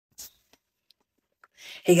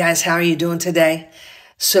Hey guys, how are you doing today?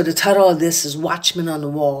 So the title of this is Watchman on the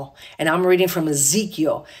Wall, and I'm reading from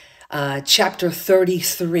Ezekiel chapter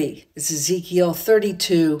 33. It's Ezekiel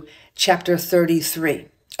 32, chapter 33.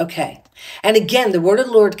 Okay. And again, the word of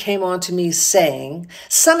the Lord came unto me, saying,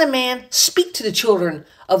 Son of man, speak to the children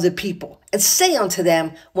of the people, and say unto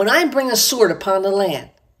them, when I bring a sword upon the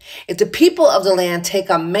land, if the people of the land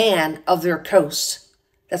take a man of their coast,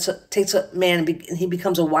 takes a man and he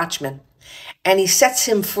becomes a watchman, and he sets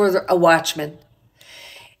him for a watchman.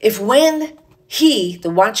 If when he,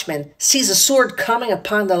 the watchman, sees a sword coming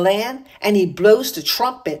upon the land, and he blows the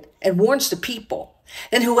trumpet and warns the people,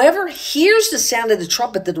 then whoever hears the sound of the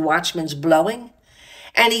trumpet that the watchman's blowing,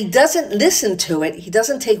 and he doesn't listen to it, he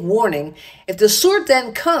doesn't take warning, if the sword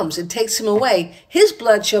then comes and takes him away, his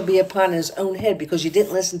blood shall be upon his own head, because you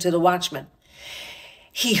didn't listen to the watchman.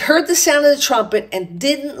 He heard the sound of the trumpet and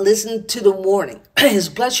didn't listen to the warning. His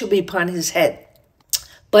blood shall be upon his head.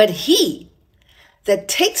 But he that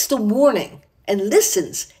takes the warning and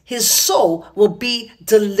listens, his soul will be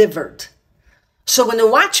delivered. So when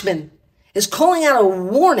the watchman is calling out a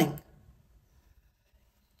warning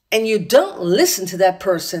and you don't listen to that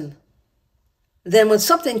person, then when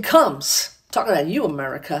something comes, talking about you,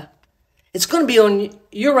 America, it's going to be on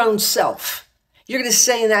your own self. You're going to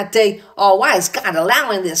say in that day, oh, why is God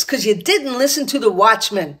allowing this? Because you didn't listen to the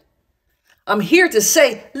watchman. I'm here to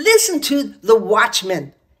say, listen to the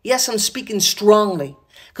watchman. Yes, I'm speaking strongly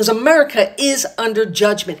because America is under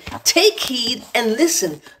judgment. Take heed and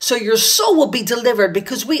listen so your soul will be delivered,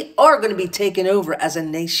 because we are going to be taken over as a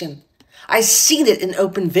nation. I've seen it in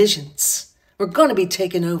open visions. We're going to be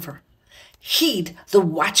taken over. Heed the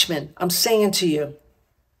watchman. I'm saying to you.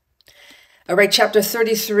 All right, chapter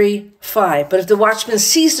 33, 5. But if the watchman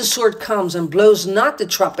sees the sword comes and blows not the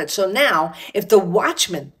trumpet. So now, if the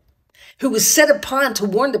watchman who was set upon to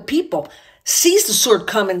warn the people sees the sword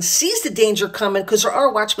coming, sees the danger coming, because there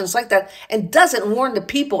are watchmen like that, and doesn't warn the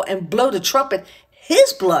people and blow the trumpet,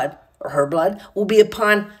 his blood or her blood will be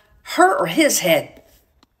upon her or his head,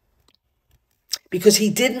 because he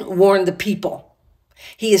didn't warn the people.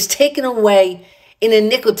 He is taken away in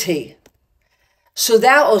iniquity. So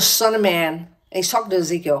thou, O son of man, and he's talking to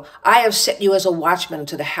Ezekiel, I have set you as a watchman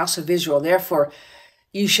to the house of Israel. Therefore,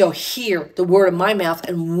 you shall hear the word of my mouth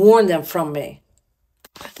and warn them from me.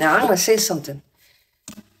 Now, I'm going to say something.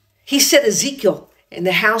 He set Ezekiel in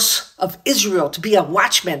the house of Israel to be a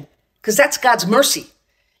watchman, because that's God's mercy.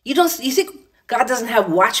 You think God doesn't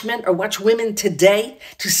have watchmen or watchwomen today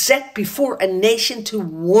to set before a nation to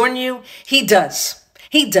warn you? He does.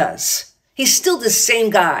 He does. He's still the same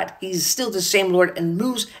God. He's still the same Lord, and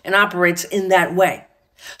moves and operates in that way.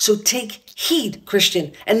 So take heed,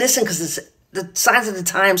 Christian, and listen, because the signs of the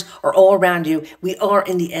times are all around you. We are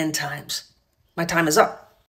in the end times. My time is up.